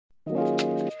You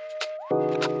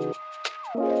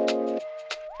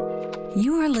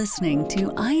are listening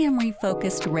to I Am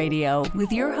Refocused Radio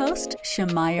with your host,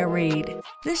 Shamaya Reed.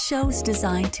 This show is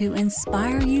designed to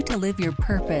inspire you to live your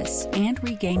purpose and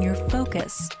regain your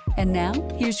focus. And now,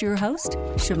 here's your host,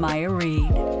 Shamaya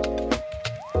Reed.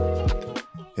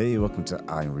 Hey, welcome to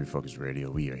I Am Refocused Radio.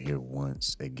 We are here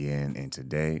once again, and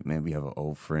today, man, we have an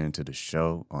old friend to the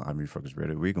show on I Am Refocused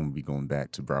Radio. We're going to be going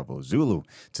back to Bravo Zulu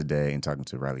today and talking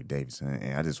to Riley Davison.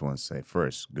 And I just want to say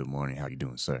first, good morning. How you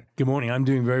doing, sir? Good morning. I'm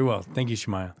doing very well. Thank you,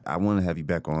 Shemaya. I want to have you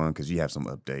back on because you have some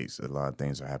updates. A lot of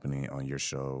things are happening on your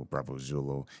show, Bravo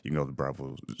Zulu. You can go to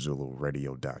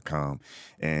bravozuluradio.com,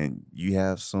 and you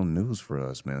have some news for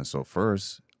us, man. So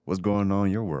first, what's going on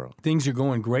in your world? Things are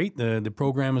going great. The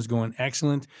program is going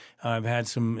excellent. I've had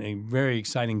some very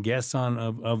exciting guests on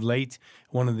of late.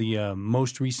 One of the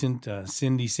most recent,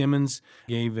 Cindy Simmons,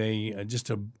 gave just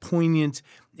a poignant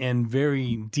and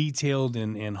very detailed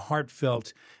and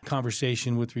heartfelt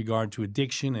conversation with regard to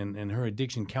addiction and her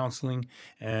addiction counseling,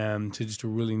 to just a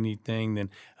really neat thing. Then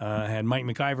I had Mike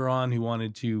McIver on, who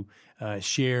wanted to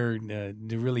share,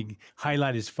 to really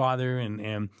highlight his father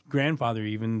and grandfather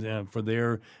even for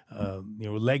their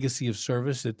legacy of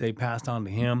service that they passed on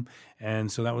to him.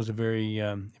 And so that was a very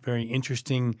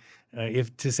interesting,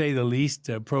 if to say the least,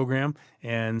 program.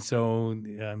 And so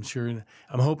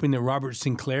I'm hoping that Robert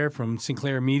Sinclair from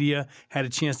Sinclair Media had a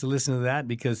chance to listen to that,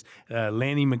 because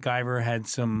Lanny McIver had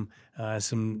some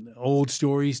old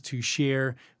stories to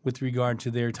share with regard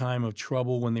to their time of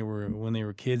trouble when they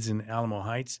were kids in Alamo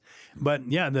Heights. But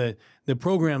yeah, the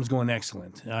program's going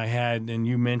excellent. I had, and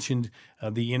you mentioned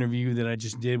the interview that I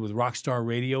just did with Rockstar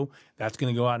Radio. That's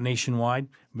going to go out nationwide.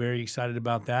 Very excited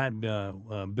about that.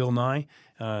 Bill Nye,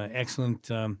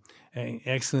 excellent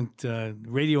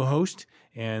radio host,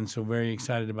 and so very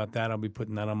excited about that. I'll be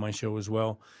putting that on my show as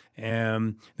well.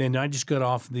 And then I just got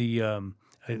off the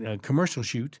a commercial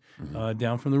shoot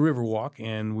down from the Riverwalk,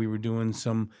 and we were doing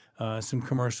some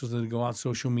commercials that go out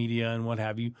social media and what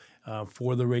have you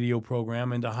for the radio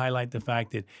program, and to highlight the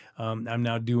fact that I'm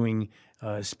now doing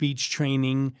speech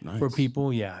training for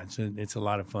people. Yeah, it's a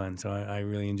lot of fun, so I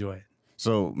really enjoy it.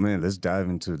 So, man, let's dive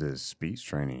into this speech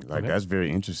training. Okay. That's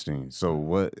very interesting. So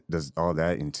what does all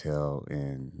that entail,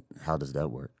 and how does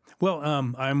that work? Well,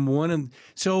 I'm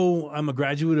a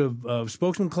graduate of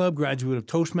Spokesman Club, graduate of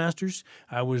Toastmasters.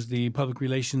 I was the public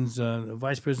relations,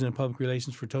 vice president of public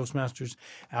relations for Toastmasters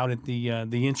out at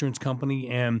the insurance company,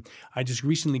 and I just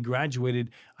recently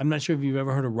graduated. I'm not sure if you've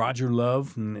ever heard of Roger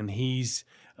Love, and he's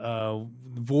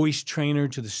voice trainer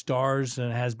to the stars,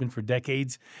 and has been for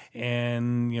decades.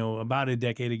 And about a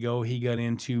decade ago, he got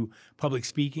into public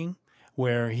speaking,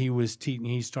 where he was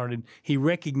he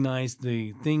recognized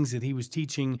the things that he was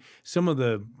teaching some of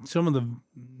the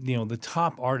the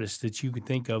top artists that you could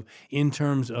think of in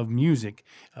terms of music.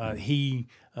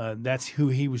 That's who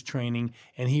he was training,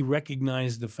 and he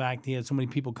recognized the fact he had so many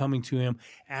people coming to him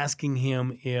asking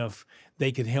him if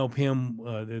they could help him,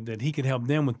 that he could help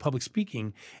them with public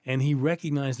speaking. And he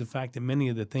recognized the fact that many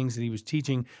of the things that he was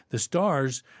teaching the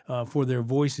stars for their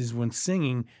voices when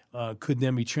singing could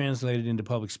then be translated into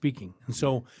public speaking. And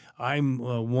so I'm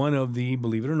one of the,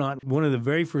 believe it or not, one of the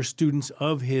very first students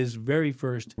of his very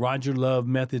first Roger Love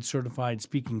Method certified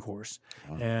speaking course.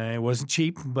 It wasn't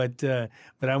cheap, but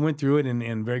I went through it,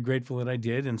 and very grateful that I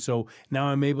did. And so now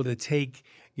I'm able to take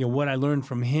what I learned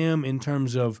from him in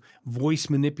terms of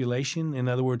voice manipulation. In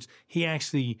other words, he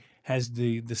actually has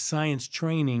the science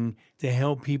training to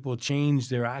help people change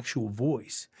their actual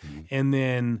voice. Mm-hmm. And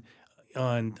then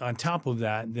on top of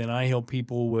that, then I help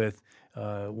people with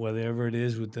whatever it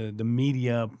is with the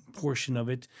media portion of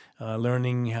it,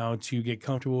 learning how to get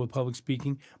comfortable with public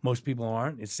speaking. Most people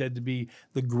aren't. It's said to be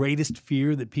the greatest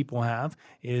fear that people have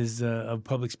is of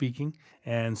public speaking.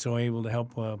 And so I'm able to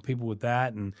help people with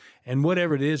that, and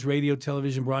whatever it is, radio,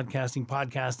 television, broadcasting,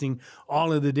 podcasting,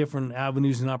 all of the different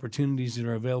avenues and opportunities that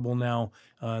are available now,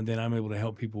 then I'm able to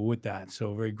help people with that.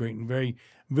 So very great, and very,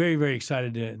 very, very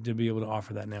excited to be able to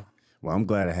offer that now. Well, I'm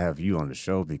glad to have you on the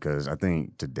show, because I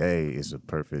think today is a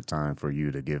perfect time for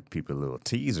you to give people a little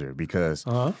teaser, because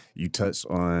you touched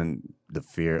on the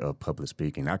fear of public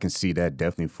speaking. I can see that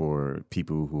definitely for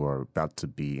people who are about to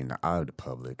be in the eye of the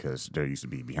public, because they're used to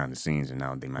be behind the scenes, and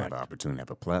now they might have an opportunity to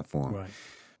have a platform. Right.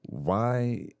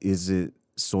 Why is it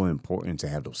so important to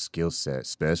have those skill sets,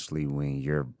 especially when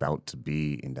you're about to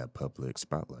be in that public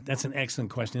spotlight? That's an excellent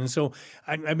question. And so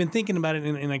I've been thinking about it,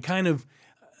 and I kind of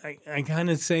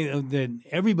say that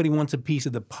everybody wants a piece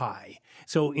of the pie.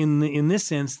 So in this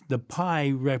sense, the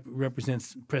pie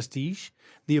represents prestige,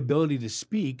 the ability to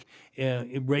speak.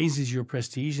 It raises your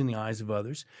prestige in the eyes of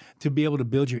others, to be able to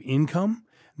build your income,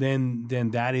 then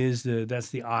that's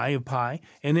the I of pie,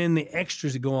 and then the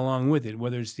extras that go along with it,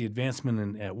 whether it's the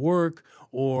advancement at work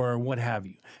or what have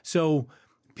you. So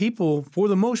people, for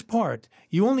the most part,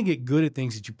 you only get good at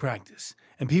things that you practice,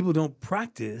 and people don't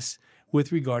practice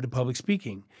with regard to public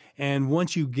speaking. And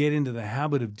once you get into the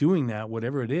habit of doing that,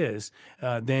 whatever it is,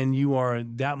 then you are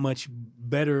that much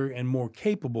better and more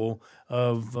capable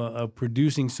of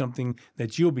producing something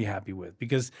that you'll be happy with.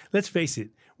 Because let's face it,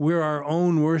 we're our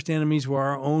own worst enemies. We're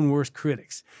our own worst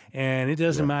critics. And it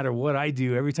doesn't matter what I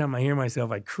do. Every time I hear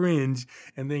myself, I cringe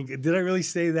and think, did I really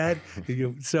say that?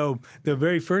 So the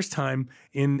very first time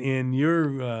in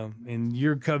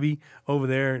your cubby over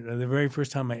there, the very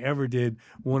first time I ever did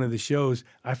one of the shows,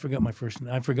 I forgot my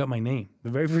name.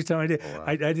 The very first time I did,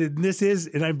 I did this is,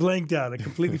 and I blanked out. I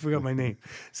completely forgot my name.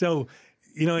 So,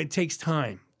 it takes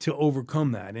time to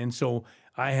overcome that. And so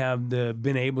I have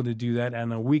been able to do that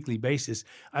on a weekly basis.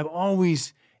 I've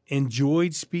always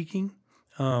enjoyed speaking,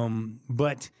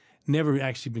 but never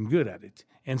actually been good at it.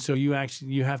 And so you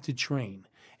have to train.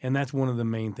 And that's one of the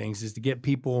main things, is to get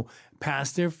people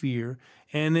past their fear,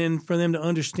 and then for them to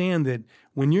understand that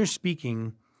when you're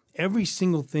speaking, every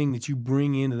single thing that you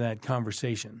bring into that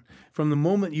conversation, from the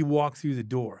moment you walk through the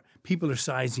door, people are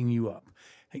sizing you up.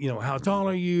 How tall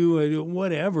are you?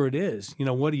 Whatever it is.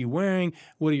 What are you wearing?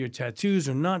 What are your tattoos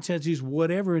or not tattoos?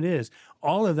 Whatever it is.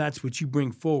 All of that's what you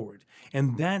bring forward.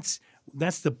 And that's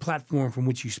the platform from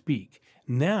which you speak.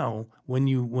 Now, when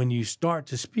you start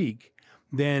to speak,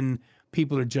 then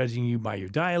people are judging you by your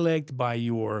dialect, by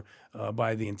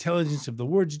the intelligence of the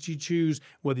words that you choose,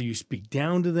 whether you speak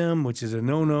down to them, which is a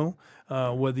no-no,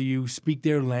 whether you speak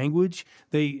their language,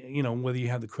 whether you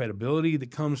have the credibility that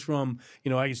comes from,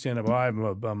 I can stand up,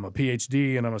 I'm a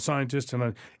PhD and I'm a scientist,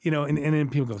 and and then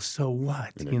people go, so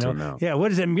what? Yeah, what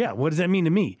does that mean? Yeah, what does that mean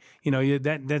to me?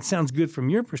 That sounds good from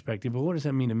your perspective, but what does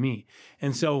that mean to me?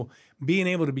 And so being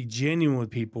able to be genuine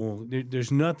with people,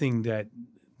 there's nothing that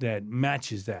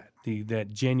matches that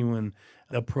genuine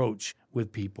approach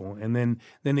with people. And then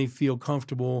they feel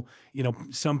comfortable.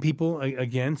 Some people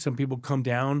come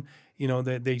down,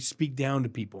 that they speak down to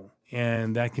people,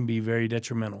 and that can be very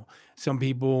detrimental. Some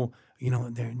people,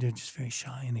 they're just very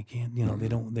shy, and they can't,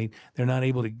 they're not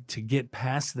able to get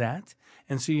past that.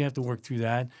 And so you have to work through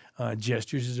that.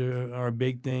 Gestures are a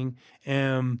big thing.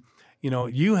 And,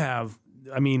 you have,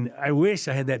 I wish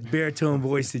I had that baritone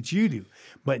voice that you do,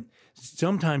 but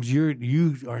sometimes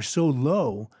you are so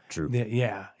low. True. That,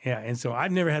 yeah. And so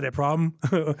I've never had that problem.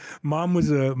 Mom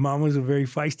was a very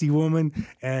feisty woman,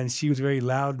 and she was very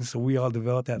loud, and so we all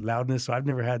developed that loudness. So I've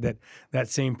never had that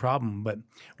same problem. But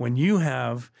when you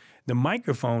have the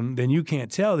microphone, then you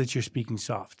can't tell that you're speaking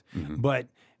soft. Mm-hmm. But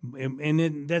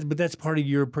that's part of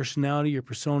your personality, your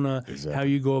persona, exactly. How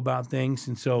you go about things.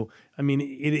 And so,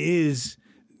 it is.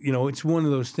 It's one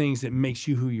of those things that makes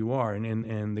you who you are,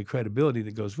 and the credibility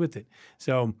that goes with it.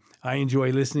 So I enjoy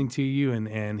listening to you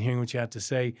and hearing what you have to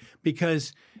say,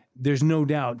 because there's no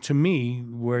doubt to me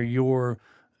where you're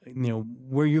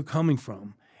coming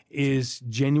from is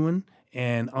genuine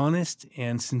and honest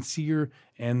and sincere,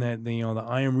 and that the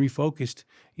I am refocused.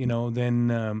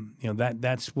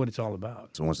 That's what it's all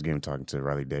about. So once again, we're talking to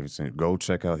Riley Davison. Go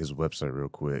check out his website real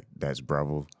quick. That's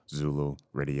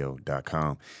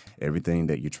bravozuluradio.com. Everything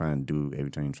that you're trying to do,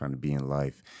 everything you're trying to be in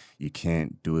life, you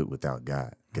can't do it without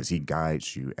God, because He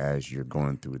guides you as you're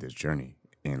going through this journey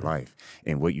in life.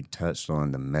 And what you touched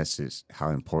on, the message, how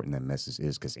important that message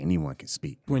is, because anyone can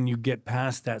speak. When you get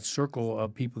past that circle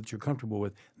of people that you're comfortable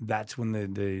with, that's when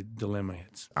the dilemma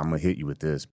hits. I'm going to hit you with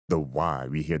this. The why.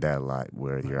 We hear that a lot,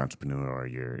 whether you're an entrepreneur or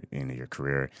you're in your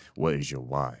career. What is your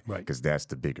why? Right. Because that's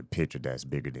the bigger picture. That's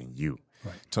bigger than you.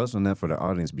 Right. Touch on that for the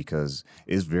audience, because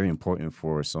it's very important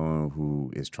for someone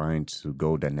who is trying to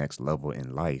go that next level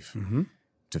in life. Mm-hmm.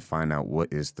 To find out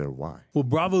what is their why. Well,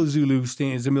 Bravo Zulu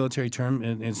is a military term,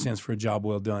 and it stands for a job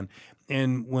well done.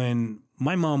 And when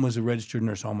my mom was a registered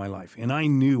nurse all my life, and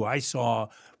I saw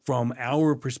from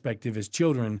our perspective as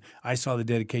children, I saw the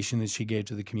dedication that she gave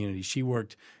to the community. She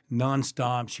worked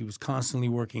nonstop. She was constantly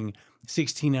working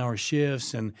 16-hour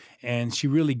shifts, and she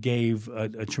really gave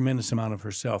a tremendous amount of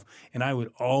herself. And I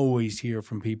would always hear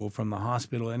from people from the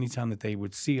hospital, anytime that they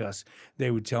would see us, they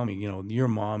would tell me, your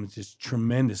mom is this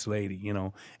tremendous lady,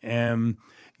 and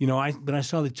but I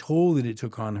saw the toll that it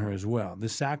took on her as well, the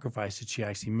sacrifice that she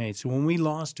actually made. So when we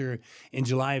lost her in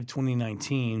July of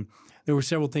 2019, there were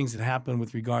several things that happened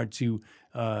with regard to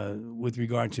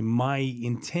my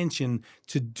intention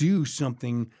to do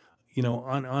something,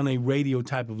 on a radio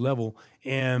type of level.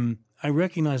 And I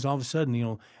recognized all of a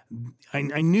sudden,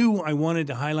 I knew I wanted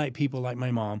to highlight people like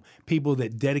my mom, people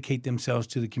that dedicate themselves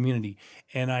to the community.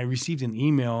 And I received an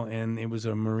email, and it was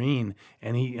a Marine,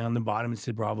 and he on the bottom it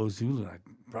said Bravo Zulu.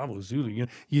 Bravo Zulu.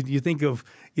 You think of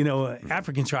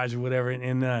African tribes or whatever,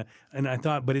 and I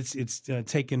thought, but it's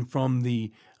taken from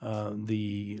the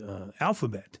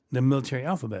alphabet, the military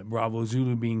alphabet. Bravo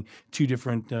Zulu being two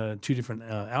different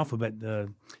alphabet,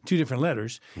 two different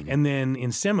letters, and then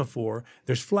in semaphore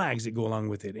there's flags that go along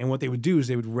with it. And what they would do is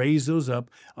they would raise those up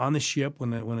on the ship when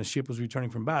the ship was returning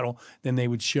from battle. Then they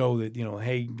would show that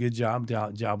hey, good job,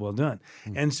 job well done.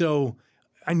 And so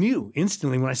I knew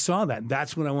instantly when I saw that,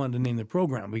 that's what I wanted to name the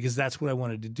program, because that's what I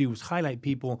wanted to do, was highlight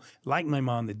people like my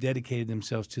mom that dedicated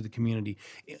themselves to the community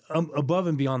above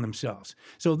and beyond themselves.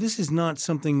 So this is not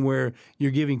something where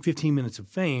you're giving 15 minutes of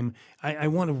fame. I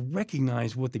want to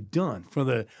recognize what they've done. For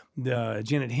the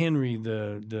Janet Henry,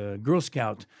 the Girl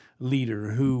Scout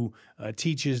leader who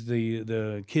teaches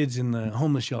the kids in the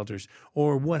homeless shelters,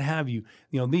 or what have you.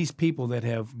 These people that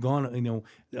have gone,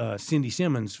 Cindy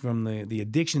Simmons from the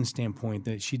addiction standpoint,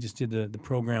 that she just did the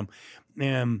program.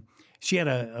 She had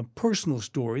a personal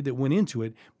story that went into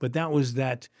it, but that was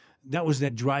that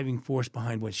driving force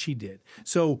behind what she did.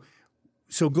 So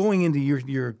going into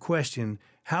your question,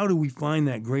 how do we find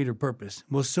that greater purpose?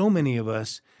 Well, so many of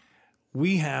us,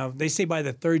 they say by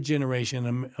the third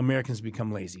generation, Americans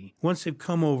become lazy. Once they've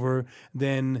come over,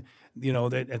 then,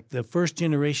 that at the first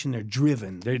generation, they're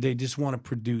driven. They just want to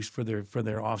produce for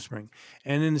their offspring.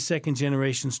 And then the second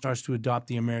generation starts to adopt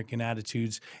the American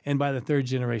attitudes. And by the third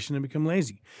generation, they become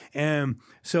lazy. And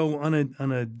so on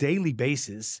a daily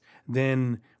basis,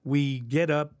 then we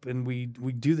get up and we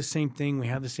do the same thing. We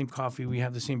have the same coffee. We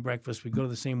have the same breakfast. We go to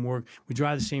the same work. We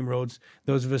drive the same roads.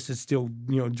 Those of us that still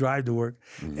drive to work,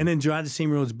 and then drive the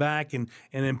same roads back, and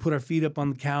then put our feet up on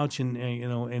the couch,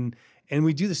 and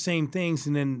we do the same things,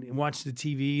 and then watch the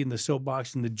TV and the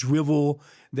soapbox and the drivel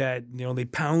that they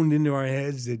pound into our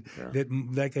heads. That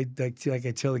like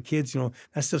I tell the kids,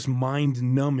 that stuff's mind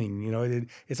numbing.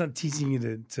 It's not teaching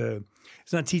you to.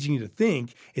 It's not teaching you to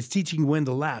think. It's teaching you when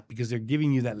to laugh, because they're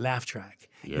giving you that laugh track.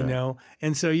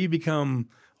 And so you become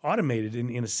automated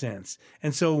in a sense.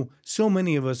 And so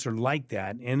many of us are like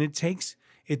that, and it takes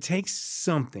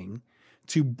something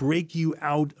to break you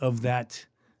out of that.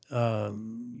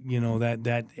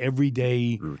 That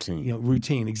everyday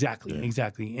routine.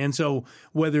 Exactly. And so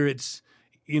whether it's,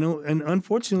 and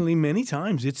unfortunately many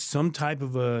times it's some type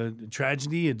of a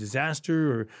tragedy, a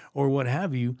disaster, or what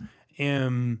have you,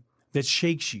 that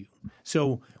shakes you.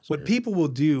 So what people will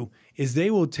do is they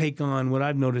will take on, what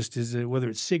I've noticed is that whether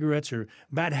it's cigarettes or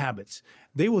bad habits,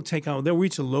 they'll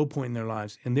reach a low point in their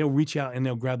lives, and they'll reach out and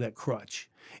they'll grab that crutch.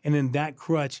 And then that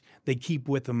crutch they keep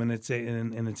with them, and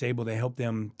it's able to help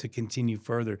them to continue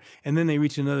further. And then they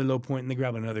reach another low point and they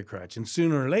grab another crutch. And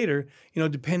sooner or later,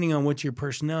 depending on what your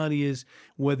personality is,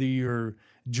 whether you're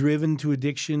driven to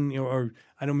addiction, or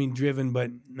I don't mean driven,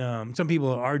 but some people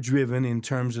are driven in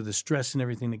terms of the stress and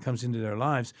everything that comes into their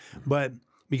lives, but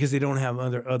because they don't have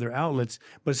other outlets.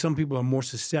 But some people are more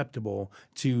susceptible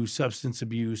to substance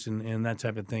abuse and that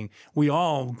type of thing. We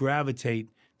all gravitate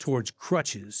towards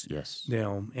crutches. Yes.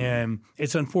 And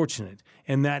it's unfortunate.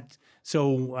 And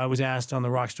so I was asked on the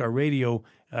Rockstar Radio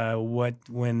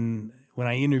when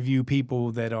I interview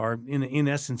people that are in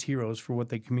essence heroes for what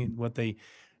they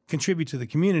contribute to the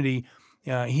community.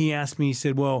 He asked me, he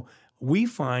said, well, we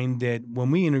find that when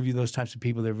we interview those types of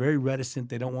people, they're very reticent.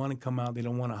 They don't want to come out. They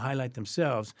don't want to highlight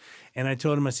themselves. And I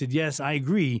told him, I said, yes, I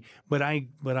agree. But I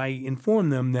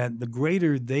informed them that the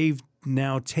greater they've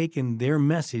now taken their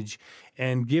message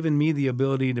and given me the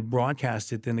ability to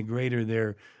broadcast it, then the greater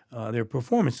their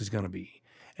performance is going to be.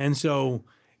 And so,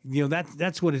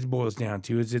 that's what it boils down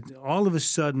to, is that all of a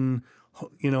sudden,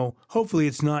 hopefully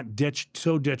it's not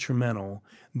so detrimental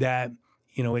that,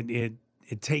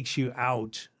 it takes you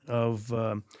out of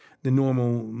the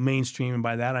normal mainstream. And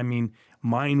by that, I mean,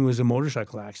 mine was a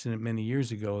motorcycle accident many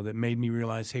years ago that made me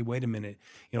realize, hey, wait a minute,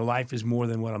 life is more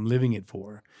than what I'm living it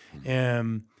for.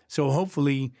 And so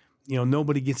hopefully,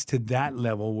 nobody gets to that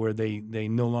level where they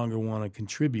no longer want to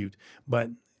contribute. But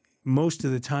most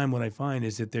of the time what I find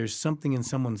is that there's something in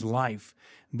someone's life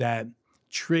that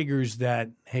triggers that,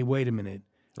 hey, wait a minute.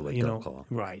 Call.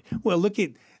 Right. Well, look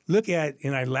at,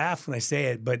 and I laugh when I say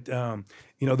it, but,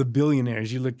 the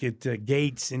billionaires, you look at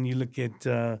Gates, and you look at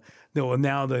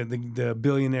now the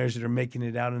billionaires that are making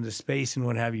it out into space and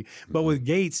what have you. But with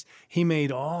Gates, he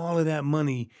made all of that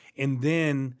money, and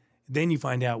then then you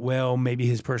find out, well, maybe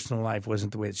his personal life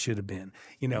wasn't the way it should have been,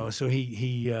 So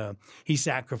he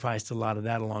sacrificed a lot of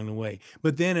that along the way.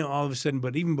 But then all of a sudden,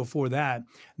 but even before that,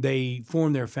 they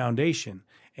formed their foundation,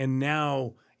 and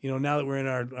now. Now that we're in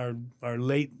our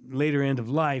later end of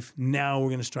life, now we're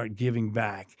going to start giving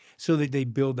back so that they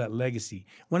build that legacy.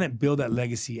 Why not build that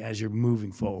legacy as you're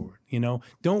moving forward?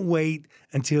 Don't wait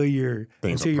until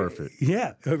things are perfect.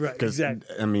 Yeah, right.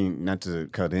 Exactly. I mean, not to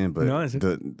cut in, but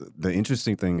the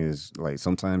interesting thing is, like,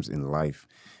 sometimes in life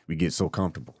we get so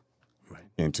comfortable, right?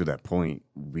 And to that point,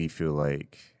 we feel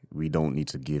like we don't need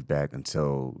to give back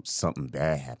until something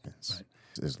bad happens.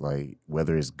 Right. It's like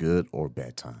whether it's good or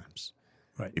bad times.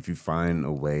 Right. If you find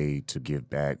a way to give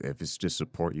back, if it's just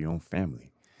support your own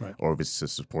family, right, or if it's to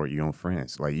support your own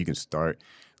friends, like you can start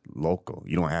local.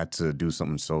 You don't have to do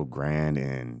something so grand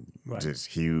and just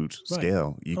huge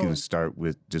scale. You can start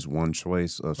with just one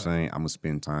choice of saying, I'm going to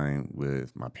spend time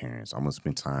with my parents. I'm going to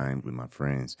spend time with my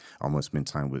friends. I'm going to spend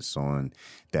time with someone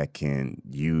that can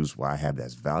use what I have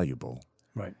that's valuable.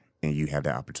 Right. And you have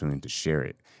the opportunity to share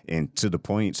it. And to the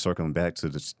point, circling back to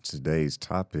today's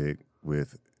topic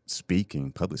with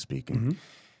public speaking,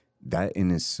 that in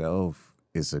itself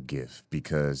is a gift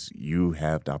because you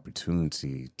have the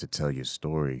opportunity to tell your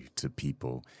story to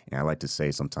people. And I like to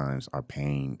say sometimes our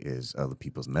pain is other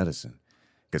people's medicine.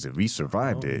 Because if we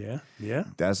survived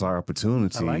that's our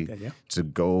opportunity to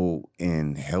go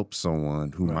and help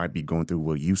someone who might be going through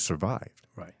what you survived.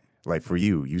 Right. Like for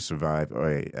you survived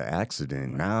an accident.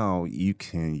 Right. Now you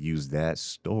can use that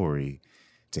story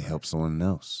to help someone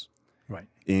else. Right.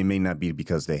 It may not be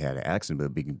because they had an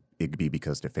accident, but it could be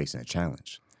because they're facing a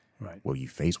challenge. Right. Well, you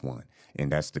face one. And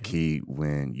that's the key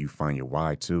when you find your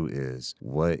why, too, is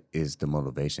what is the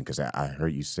motivation? Because I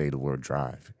heard you say the word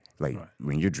drive. Like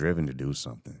when you're driven to do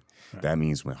something, that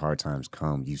means when hard times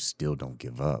come, you still don't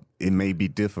give up. It may be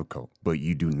difficult, but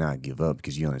you do not give up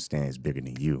because you understand it's bigger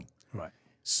than you. Right.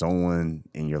 Someone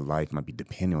in your life might be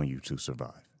depending on you to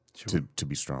survive, to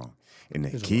be strong. And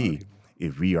the key,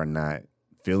 if we are not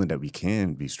feeling that we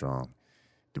can be strong,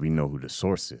 do we know who the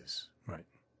source is? Right.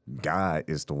 God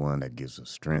is the one that gives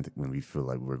us strength when we feel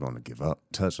like we're going to give up.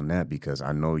 Touch on that because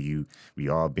I know we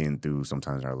all been through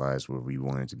sometimes in our lives where we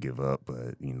wanted to give up,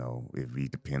 but if we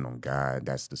depend on God,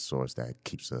 that's the source that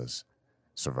keeps us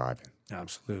surviving.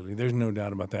 Absolutely. There's no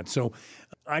doubt about that. So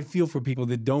I feel for people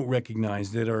that don't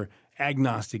recognize, that are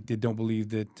agnostic, that don't believe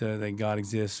that God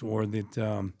exists, or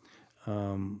that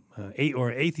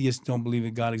or atheists don't believe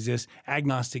that God exists.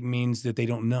 Agnostic means that they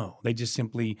don't know. They just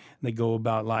simply go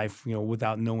about life,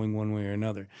 without knowing one way or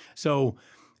another. So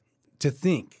to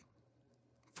think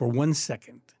for 1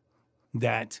 second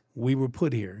that we were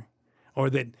put here, or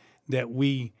that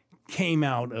we came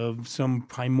out of some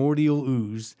primordial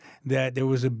ooze, that there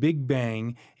was a big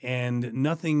bang and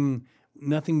nothing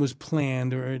was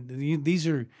planned, or these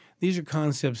are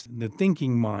concepts the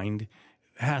thinking mind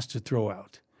has to throw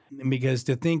out. Because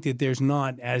to think that there's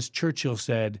not, as Churchill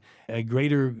said, a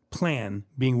greater plan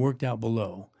being worked out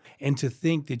below, and to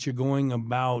think that you're going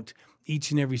about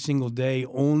each and every single day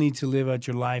only to live out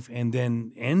your life and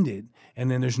then end it, and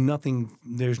then there's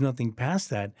nothing past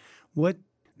that.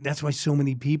 That's why so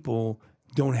many people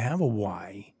don't have a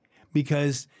why,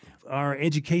 because our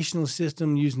educational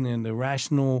system, using the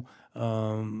rational,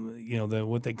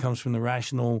 what that comes from the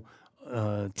rational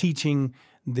teaching,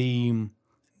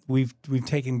 We've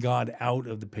taken God out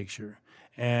of the picture.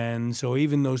 And so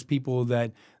even those people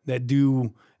that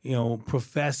do,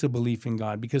 profess a belief in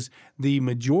God, because the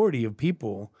majority of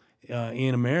people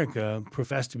in America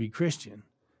profess to be Christian.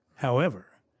 However,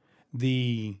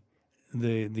 the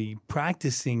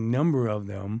practicing number of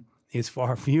them is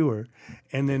far fewer.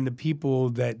 And then the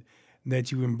people that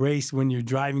you embrace when you're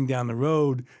driving down the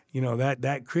road,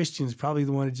 that Christian's probably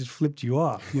the one that just flipped you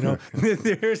off.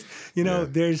 There's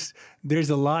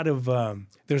a lot of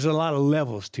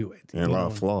levels to it, and a lot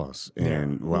of flaws.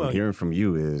 And what I'm hearing from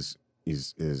you is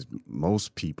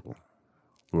most people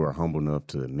who are humble enough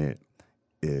to admit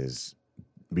is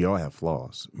we all have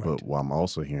flaws. Right. But what I'm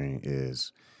also hearing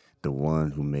is the one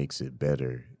who makes it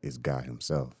better is God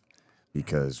Himself,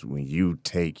 because when you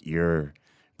take your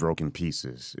broken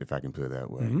pieces, if I can put it that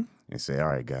way, and say, all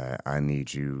right, God, I need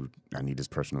this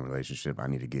personal relationship. I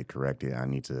need to get corrected. I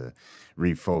need to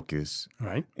refocus.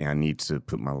 Right. And I need to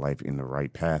put my life in the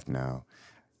right path now.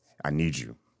 I need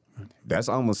you. Right. That's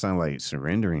almost sound like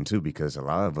surrendering too, because a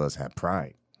lot of us have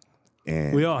pride.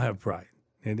 And we all have pride.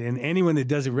 And anyone that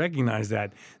doesn't recognize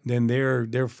that, then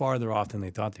they're farther off than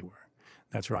they thought they were.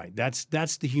 That's right.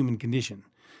 That's the human condition.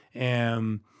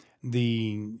 And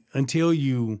until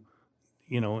you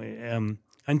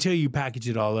package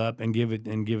it all up and give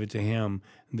it to Him,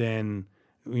 then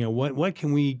what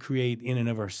can we create in and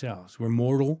of ourselves? We're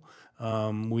mortal.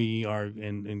 We are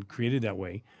and created that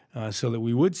way so that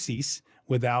we would cease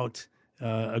without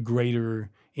a greater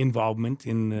involvement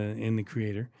in the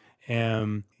Creator.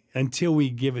 Until we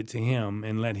give it to Him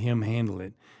and let Him handle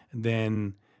it,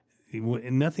 then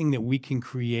nothing that we can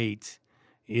create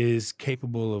is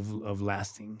capable of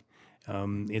lasting.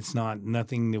 It's not,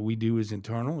 nothing that we do is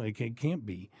eternal. It can't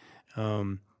be.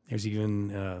 There's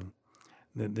even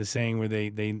the saying where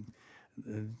they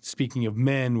speaking of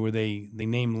men, where they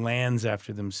name lands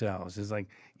after themselves. It's like,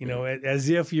 as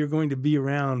if you're going to be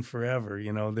around forever,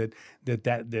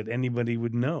 that anybody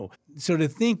would know. So to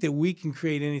think that we can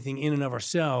create anything in and of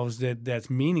ourselves that's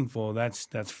meaningful, that's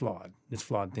flawed. It's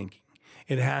flawed thinking.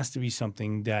 It has to be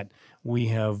something that we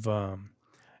have, that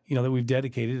we've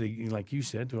dedicated, like you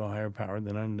said, to a higher power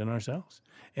than ourselves.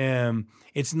 And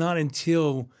it's not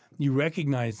until you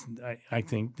recognize, I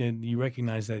think, that you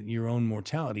recognize that your own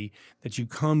mortality, that you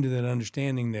come to that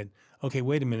understanding that, okay,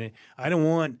 wait a minute, I don't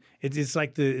want. It's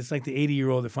like the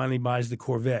 80-year-old that finally buys the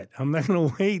Corvette. I'm not going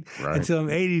to wait until I'm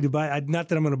 80 to buy. Not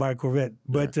that I'm going to buy a Corvette,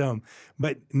 but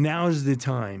now's the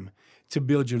time to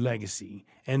build your legacy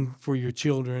and for your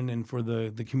children and for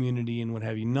the community and what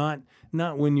have you. Not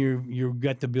when you've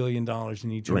got the $1 billion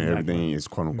and you turn when everything is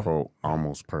quote unquote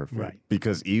almost perfect. Right.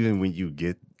 Because even when you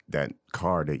get that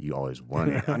car that you always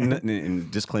wanted, and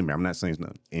disclaimer, I'm not saying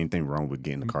there's anything wrong with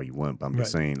getting the car you want, but I'm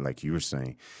just saying, like you were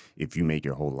saying, if you make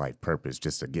your whole life purpose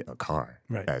just to get a car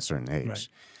at a certain age,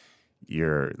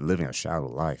 you're living a shallow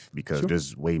life, because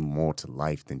there's way more to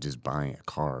life than just buying a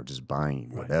car or just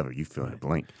buying whatever you feel in a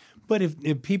blink. But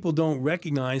if people don't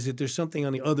recognize that there's something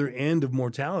on the other end of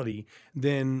mortality,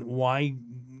 then why?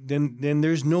 Then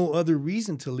there's no other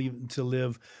reason to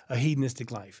live a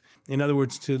hedonistic life. In other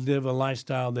words, to live a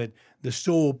lifestyle that the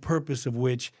sole purpose of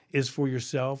which is for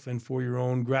yourself and for your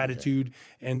own gratitude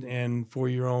and for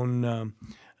your own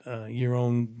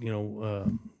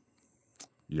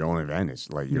advantage,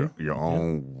 like your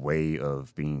own way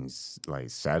of being like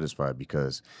satisfied,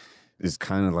 because it's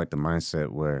kind of like the mindset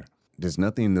where there's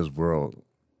nothing in this world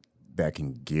that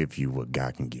can give you what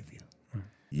God can give you.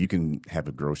 You can have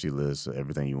a grocery list of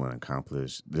everything you want to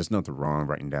accomplish. There's nothing wrong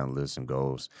writing down lists and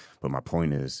goals. But my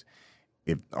point is,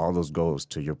 if all those goals,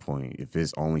 to your point, if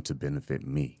it's only to benefit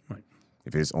me,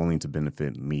 if it's only to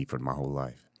benefit me for my whole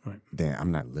life, then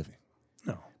I'm not living.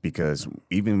 No. Because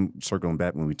even circling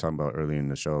back when we talked about earlier in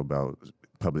the show about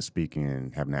public speaking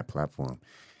and having that platform,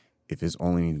 if it's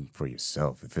only for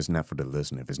yourself, if it's not for the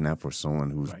listener, if it's not for someone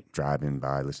who's driving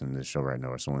by listening to the show right now,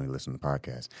 or someone who listens to the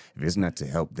podcast, if it's not to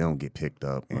help them get picked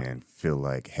up and feel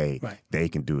like, hey, they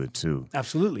can do it too.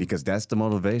 Absolutely. Because that's the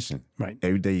motivation. Right.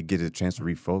 Every day you get a chance to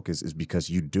refocus is because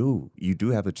you do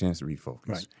have a chance to refocus.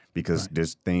 Right. Because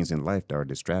there's things in life that are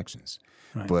distractions.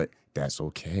 Right. But that's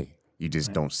okay. You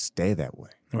just don't stay that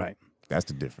way. Right. That's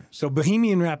the difference. So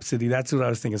Bohemian Rhapsody, that's what I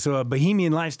was thinking. So a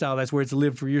Bohemian lifestyle, that's where it's to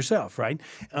live for yourself, right?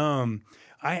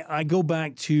 I go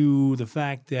back to the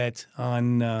fact that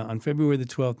on February the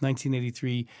 12th,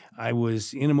 1983, I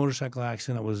was in a motorcycle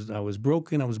accident. I was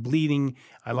broken. I was bleeding.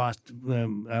 I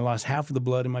lost half of the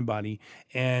blood in my body.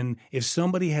 And if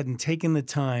somebody hadn't taken the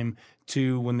time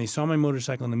to, when they saw my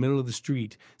motorcycle in the middle of the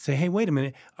street, say, "Hey, wait a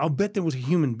minute! I'll bet there was a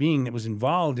human being that was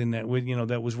involved in that,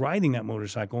 that was riding that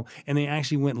motorcycle," and they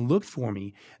actually went and looked for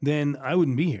me, then I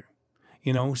wouldn't be here.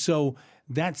 So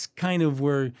that's kind of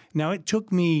where. Now it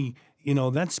took me.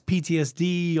 That's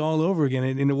PTSD all over again.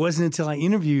 And it wasn't until I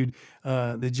interviewed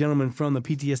the gentleman from the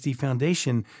PTSD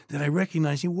Foundation that I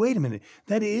recognized, wait a minute,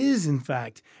 that is, in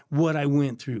fact, what I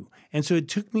went through. And so it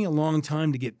took me a long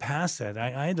time to get past that.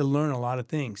 I had to learn a lot of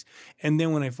things. And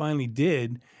then when I finally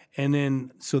did,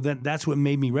 so that's what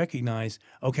made me recognize,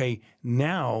 okay,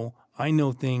 now I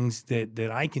know things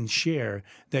that I can share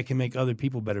that can make other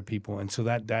people better people. And so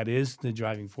that is the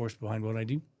driving force behind what I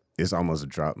do. It's almost a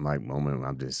drop mic moment.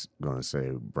 I'm just going to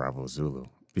say bravo Zulu,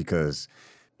 because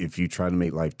if you try to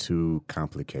make life too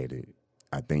complicated,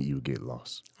 I think you would get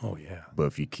lost. Oh, yeah. But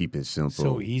if you keep it simple.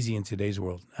 So easy in today's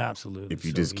world. Absolutely. If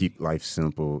you just keep life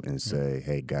simple and say,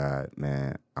 hey, God,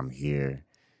 man, I'm here.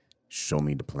 Show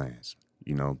me the plans.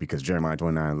 Because Jeremiah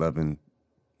 29:11,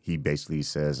 he basically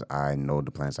says, I know the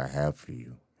plans I have for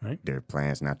you. Right. They're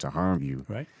plans not to harm you.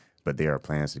 Right. But they are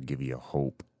plans to give you a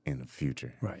hope in the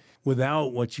future. Right.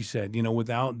 Without what you said,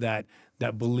 without that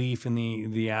belief in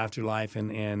the afterlife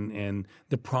and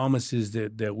the promises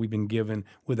that we've been given,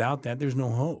 without that, there's no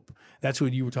hope. That's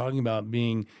what you were talking about,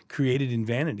 being created in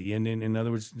vanity. And in other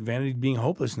words, vanity being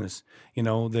hopelessness.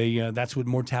 That's what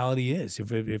mortality is.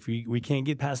 If we can't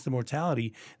get past the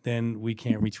mortality, then we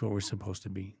can't reach where we're supposed to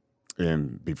be.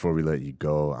 And before we let you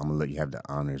go, I'm going to let you have the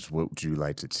honors. What would you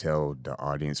like to tell the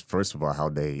audience, first of all, how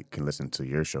they can listen to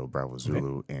your show, Bravo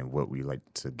Zulu, and what would you like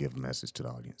to give a message to the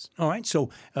audience? All right. So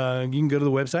you can go to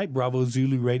the website,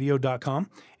 bravozuluradio.com,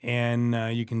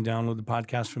 and you can download the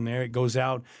podcast from there. It goes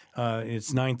out.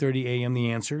 It's 9:30 a.m.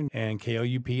 The Answer and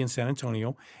KLUP in San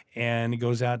Antonio. And it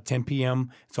goes out 10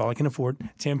 p.m. It's all I can afford.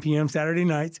 10 p.m. Saturday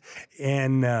nights,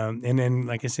 and then,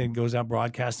 like I said, it goes out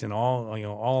broadcast in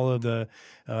all of the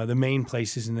main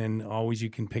places, and then always you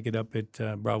can pick it up at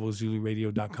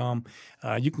bravozuluradio.com.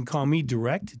 You can call me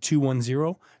direct,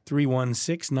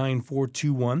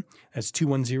 210-316-9421. That's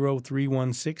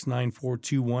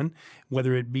 210-316-9421.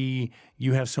 Whether it be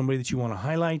you have somebody that you want to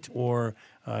highlight, or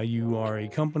you are a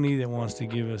company that wants to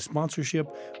give a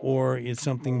sponsorship, or it's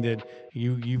something that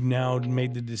you've now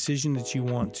made the decision that you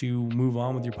want to move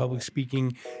on with your public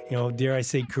speaking, dare I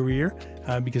say career,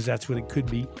 because that's what it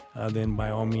could be, then by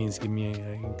all means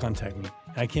contact me.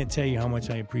 I can't tell you how much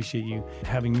I appreciate you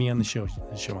having me on the show,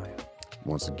 Shemaiah.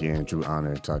 Once again, true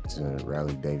honor to talk to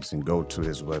Riley Davison. Go to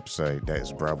his website. That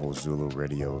is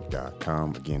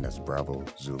bravozuluradio.com. Again, that's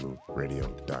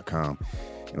bravozuluradio.com.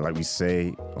 And like we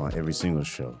say on every single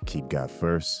show, keep God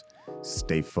first,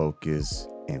 stay focused,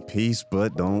 and peace.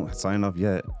 But don't sign off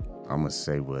yet. I'm going to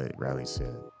say what Riley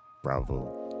said.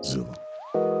 Bravo Zulu.